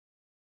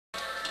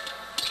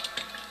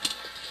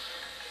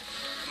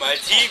My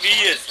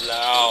TV is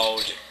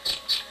loud.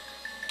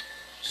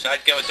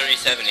 Shotgun with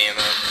 37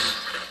 ammo.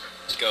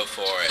 Go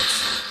for it.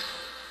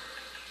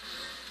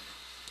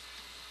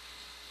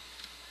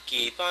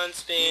 Keep on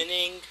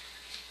spinning.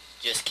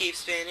 Just keep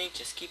spinning,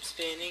 just keep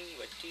spinning.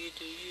 What do you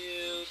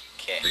do?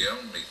 Okay. The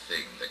only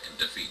thing that can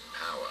defeat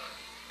power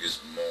is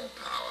more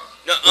power.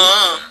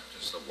 Nuh-uh.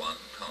 That is the one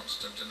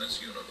constant in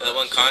this universe. The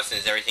one constant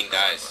is everything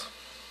dies.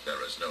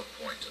 There is no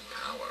point in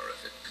power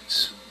if it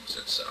consumes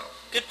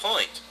itself. Good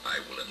point. I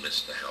will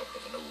enlist the help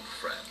of an old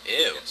friend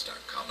Ew. against our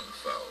common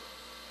foe.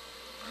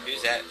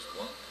 Who's I that? will use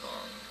one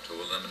pawn to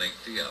eliminate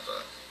the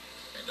other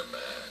and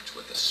emerge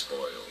with the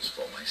spoils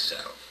for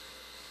myself.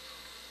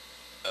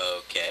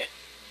 Okay.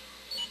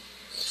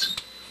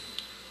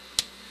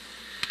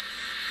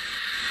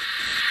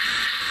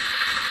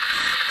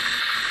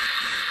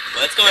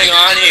 What's going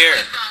on here?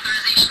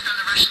 Authorization from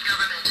the Russian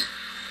government.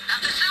 That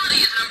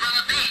facility is an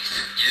umbrella base.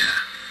 Yeah.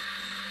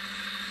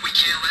 We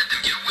can't let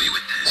them get away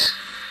with this.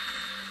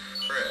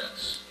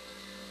 Yes.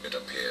 It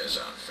appears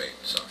our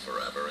fates are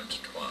forever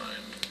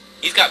intertwined.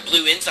 He's got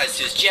blue insides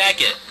to his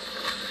jacket.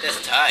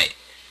 That's tight.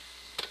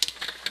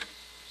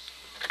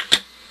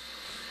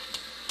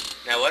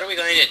 Now what are we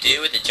going to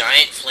do with a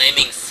giant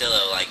flaming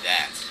silo like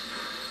that?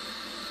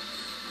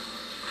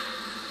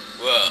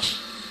 Whoa.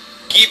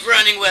 Keep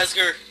running,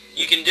 Wesker.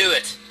 You can do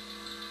it.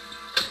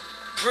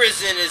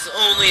 Prison is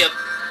only a...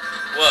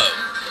 Whoa.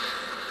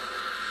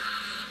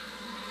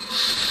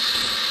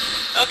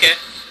 Okay.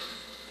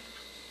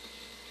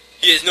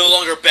 He is no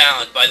longer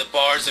bound by the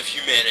bars of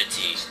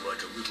humanity. It's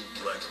like a little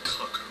black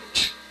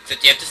cockroach.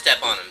 Except you have to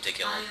step on him to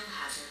kill him.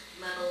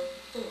 Biohazard level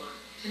 4.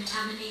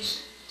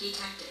 Contamination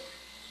detected.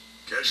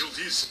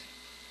 Casualties?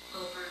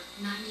 Over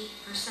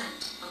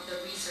 90% of the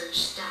research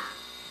staff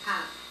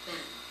have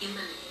been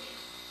eliminated.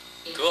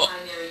 In Cool.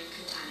 primary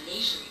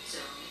contamination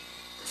zone,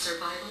 the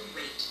survival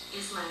rate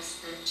is less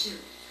than 2%. It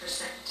is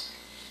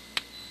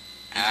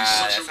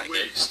That's such not a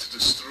good. waste to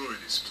destroy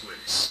this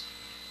place.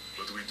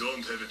 But we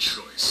don't have a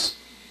choice.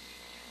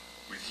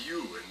 With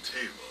you and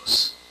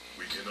Talos,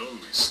 we can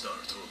always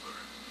start over.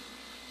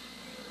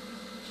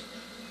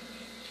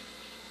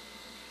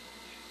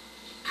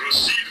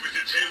 Proceed with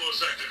the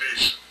Talos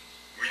activation.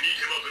 We need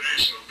him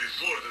operational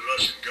before the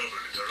Russian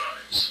government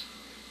arrives.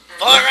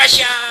 For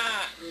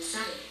Russia!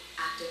 Resetting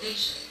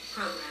activation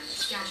program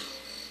schedule.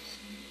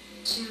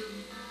 2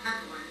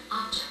 airborne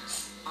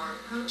objects are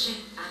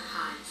approaching at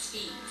high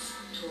speeds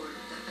toward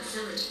the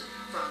facility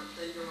from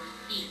the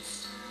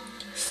northeast.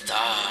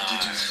 Stop.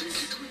 Did you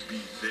think it would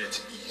be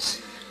that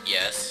easy?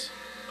 Yes.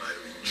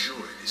 I'll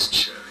enjoy this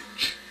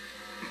challenge.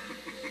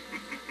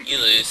 You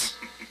lose.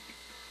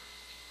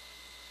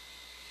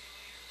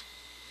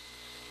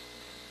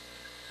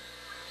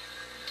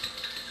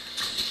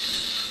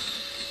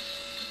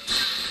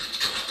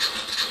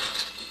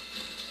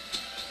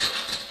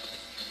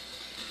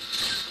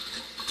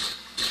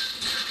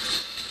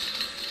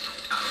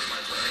 Out of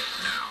my way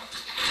now.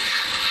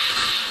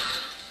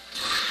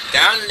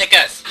 Down, lick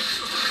us.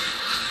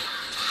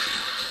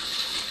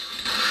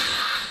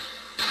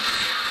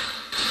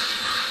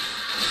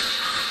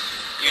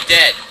 You're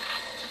dead.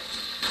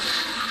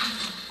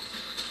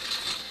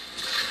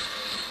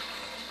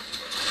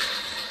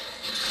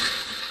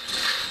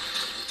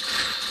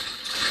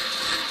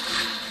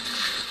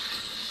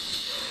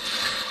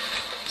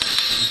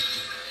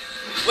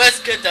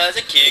 Wesker does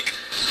a kick.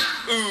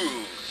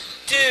 Ooh,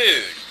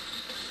 dude.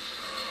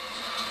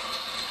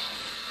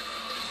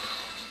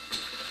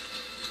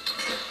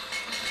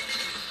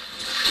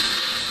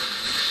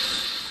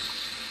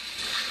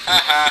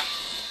 Haha.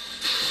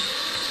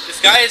 The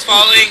sky is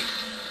falling.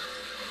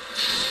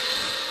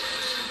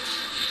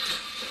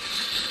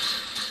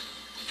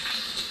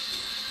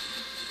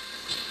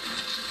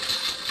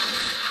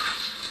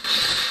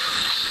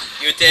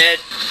 You're dead.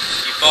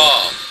 You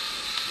fall.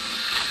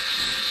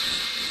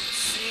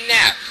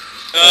 Snap.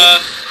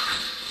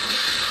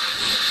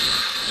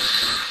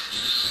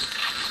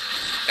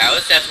 That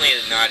was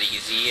definitely not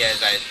easy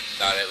as I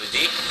thought it would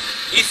be.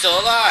 He's still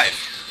alive.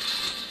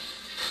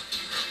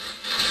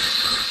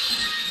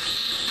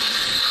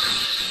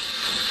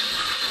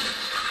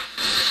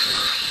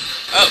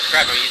 Oh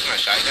crap, I'm using my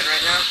shotgun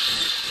right now?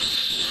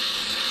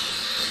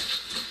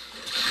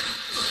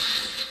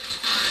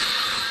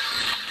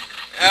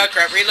 Oh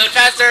crap, reload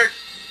faster!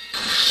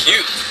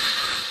 Shoot!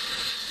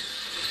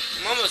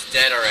 I'm almost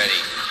dead already.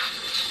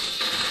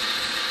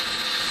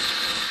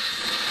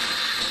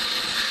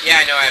 Yeah,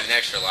 I know I have an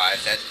extra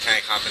life. That kind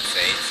of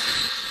compensates.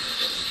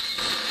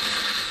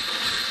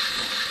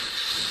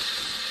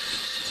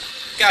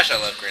 Gosh, I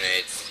love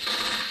grenades.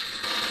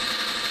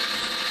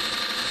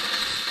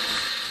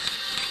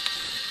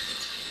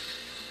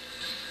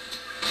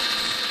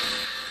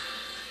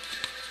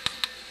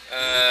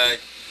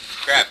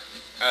 Crap.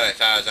 Oh, I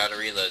thought I was out of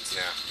reloads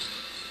now.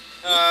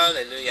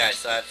 Hallelujah, I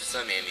still have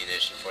some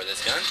ammunition for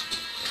this gun.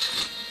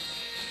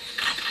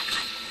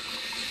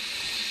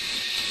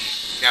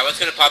 Now, what's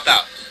gonna pop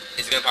out?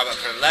 Is it gonna pop out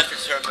from the left or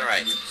from the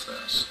right?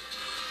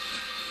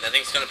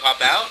 Nothing's gonna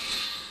pop out?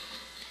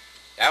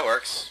 That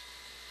works.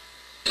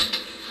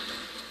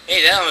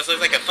 Hey, that almost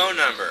looks like a phone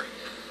number.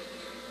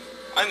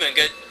 I'm gonna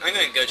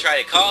go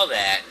try to call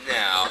that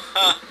now.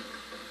 Huh.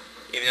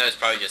 Even though it's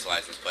probably just a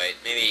license plate.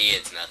 Maybe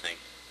it's nothing.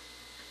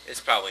 It's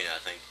probably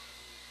nothing.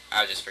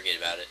 I'll just forget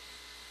about it.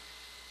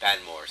 Bad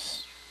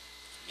Morse.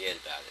 Forget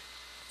about it.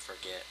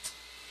 Forget.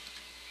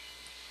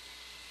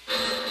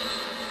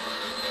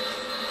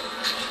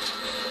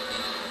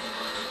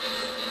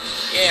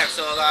 Yeah, I'm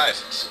still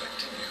alive.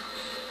 Expecting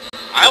you.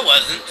 I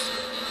wasn't.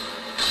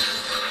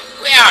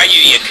 Where are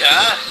you,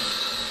 Yuka?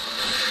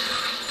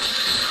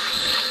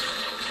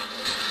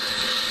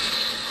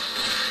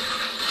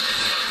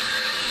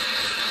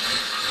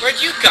 Where'd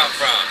you come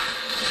from?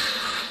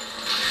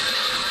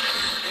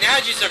 And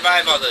how'd you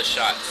survive all those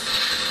shots?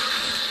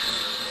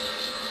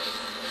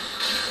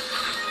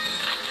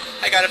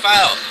 I got a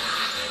file.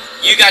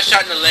 You got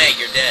shot in the leg.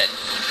 You're dead.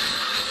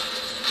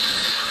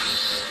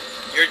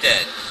 You're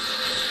dead.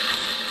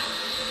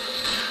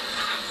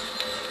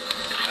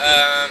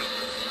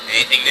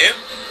 Anything new?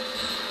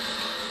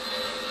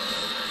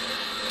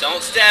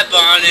 Don't step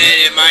on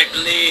it. It might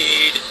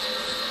bleed.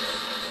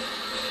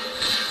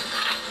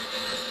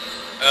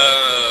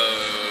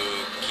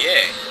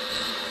 Okay.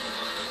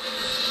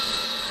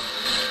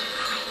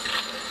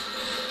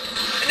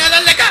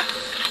 Another liquor!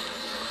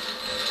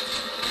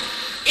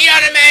 Eat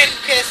automatic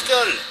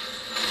pistol!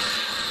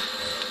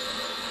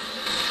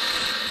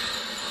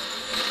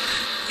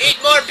 Eat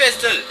more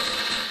pistol!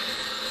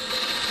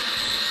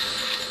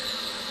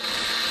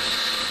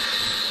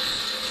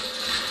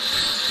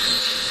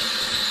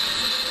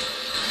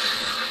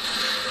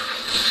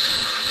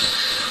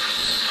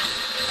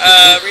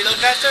 Reload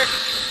faster?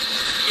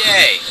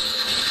 Yay!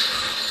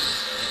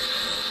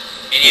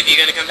 Any of you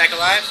gonna come back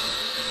alive?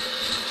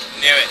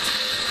 Knew it.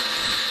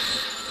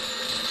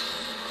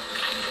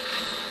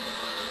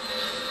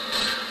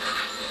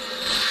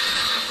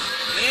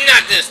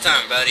 Not this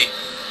time, buddy.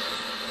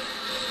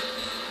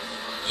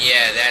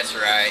 Yeah, that's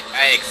right.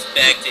 I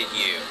expected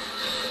you.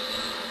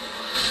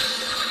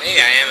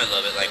 Maybe I am a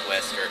little bit like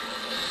Wesker.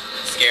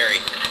 Scary.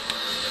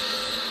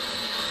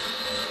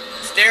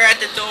 Stare at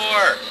the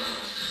door!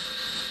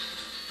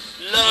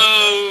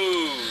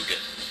 Load!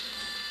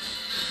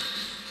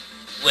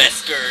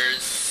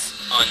 Wesker's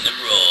on the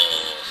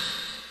roll.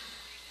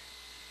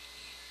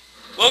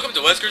 Welcome to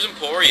Wesker's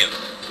Emporium.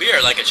 We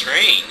are like a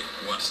train.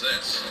 What's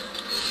this?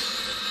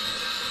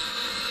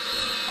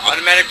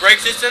 Automatic brake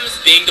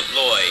systems being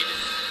deployed.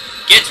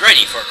 Get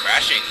ready for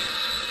crashing.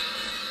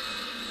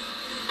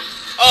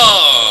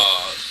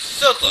 Oh,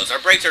 so close. Our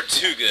brakes are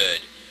too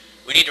good.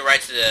 We need to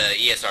write to the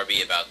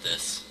ESRB about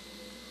this.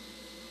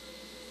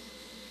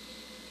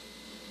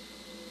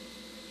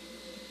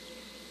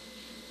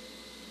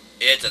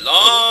 It's a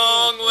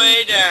long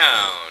way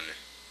down.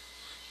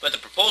 But the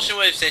propulsion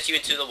would have sent you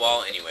into the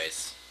wall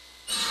anyways.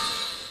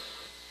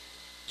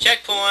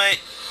 Checkpoint.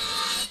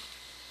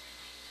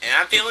 And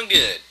I'm feeling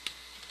good.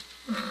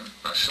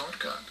 A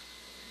shortcut.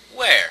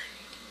 Where?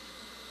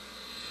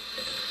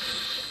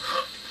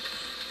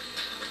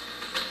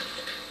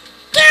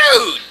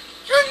 Dude!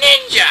 You're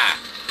ninja!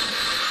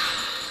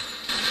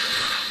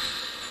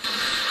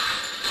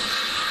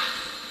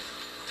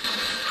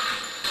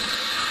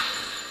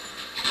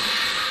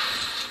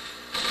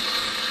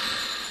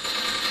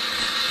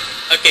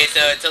 Okay,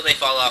 so until they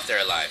fall off,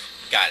 they're alive.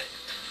 Got it.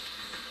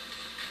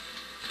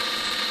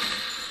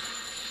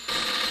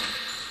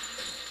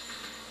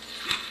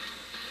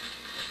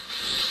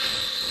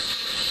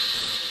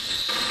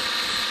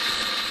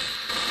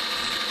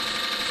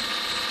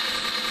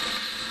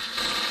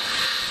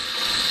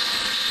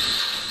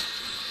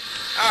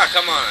 Ah,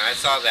 come on, I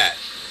saw that.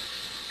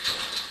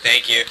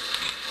 Thank you.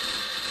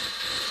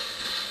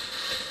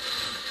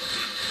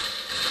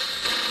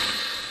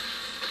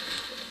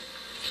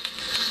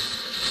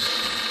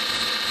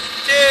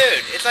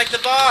 Dude, it's like the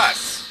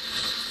boss.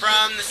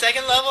 From the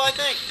second level, I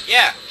think?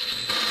 Yeah.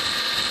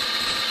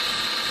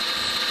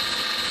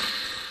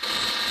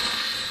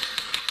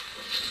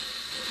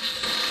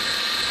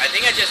 I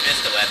think I just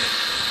missed the weapon.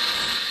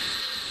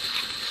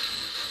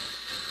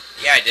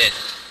 Yeah, I did.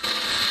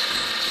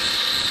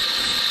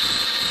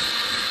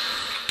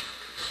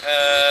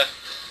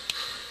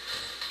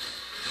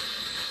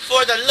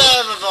 For the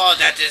love of all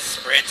that is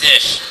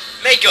British,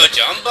 make your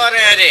jump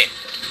already.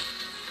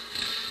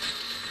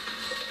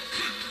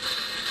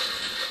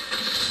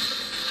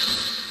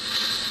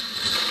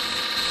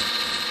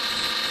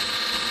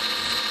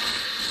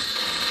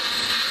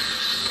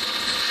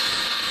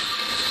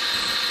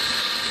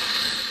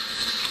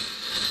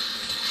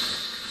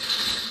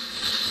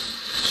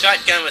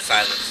 Shotgun with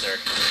silencer.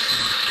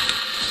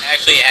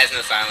 Actually, it has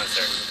no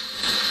silencer.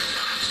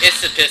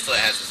 It's the pistol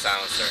that has the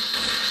silencer.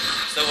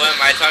 So what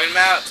am I talking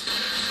about?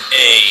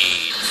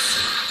 AIDS.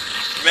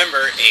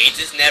 Remember, AIDS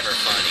is never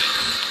funny.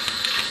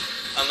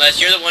 Unless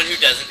you're the one who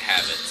doesn't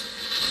have it.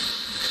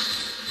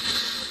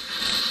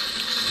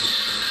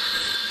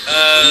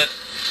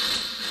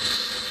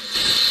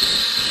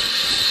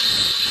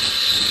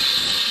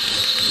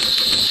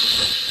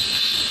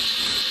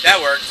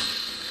 That worked.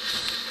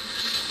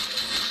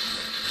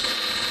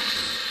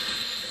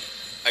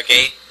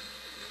 Okay.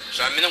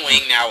 So I'm in the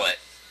wing, now what?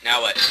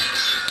 Now what?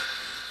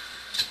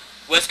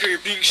 Wesker, you're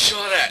being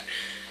shot at.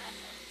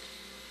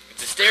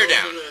 It's a stare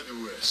down.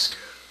 Comrade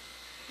Wesker,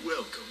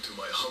 welcome to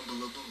my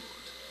humble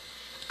abode.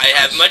 I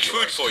have much You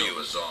food are for still you.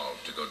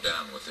 resolved to go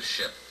down with the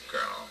ship,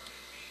 Colonel.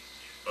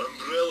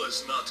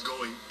 Umbrella's not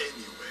going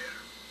anywhere.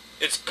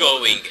 It's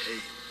going The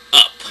pain,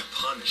 up. the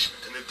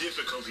punishment, and the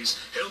difficulties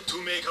help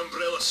to make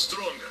Umbrella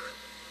stronger.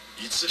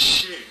 It's a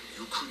shame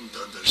you couldn't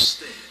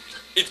understand.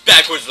 It's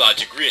backwards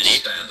logic, really.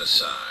 Stand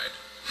aside.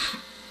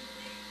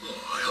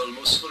 Oh, I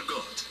almost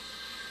forgot.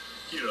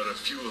 Here are a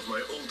few of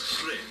my old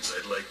friends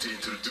I'd like to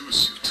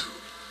introduce you to.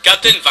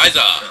 Captain Visor.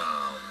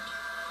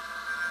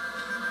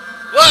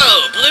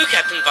 Whoa, blue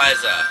Captain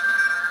Visor.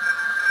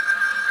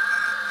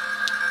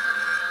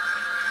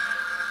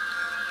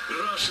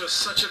 Russia's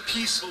such a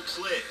peaceful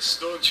place,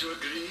 don't you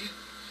agree?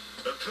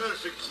 A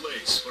perfect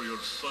place for your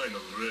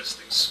final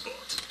resting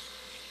spot.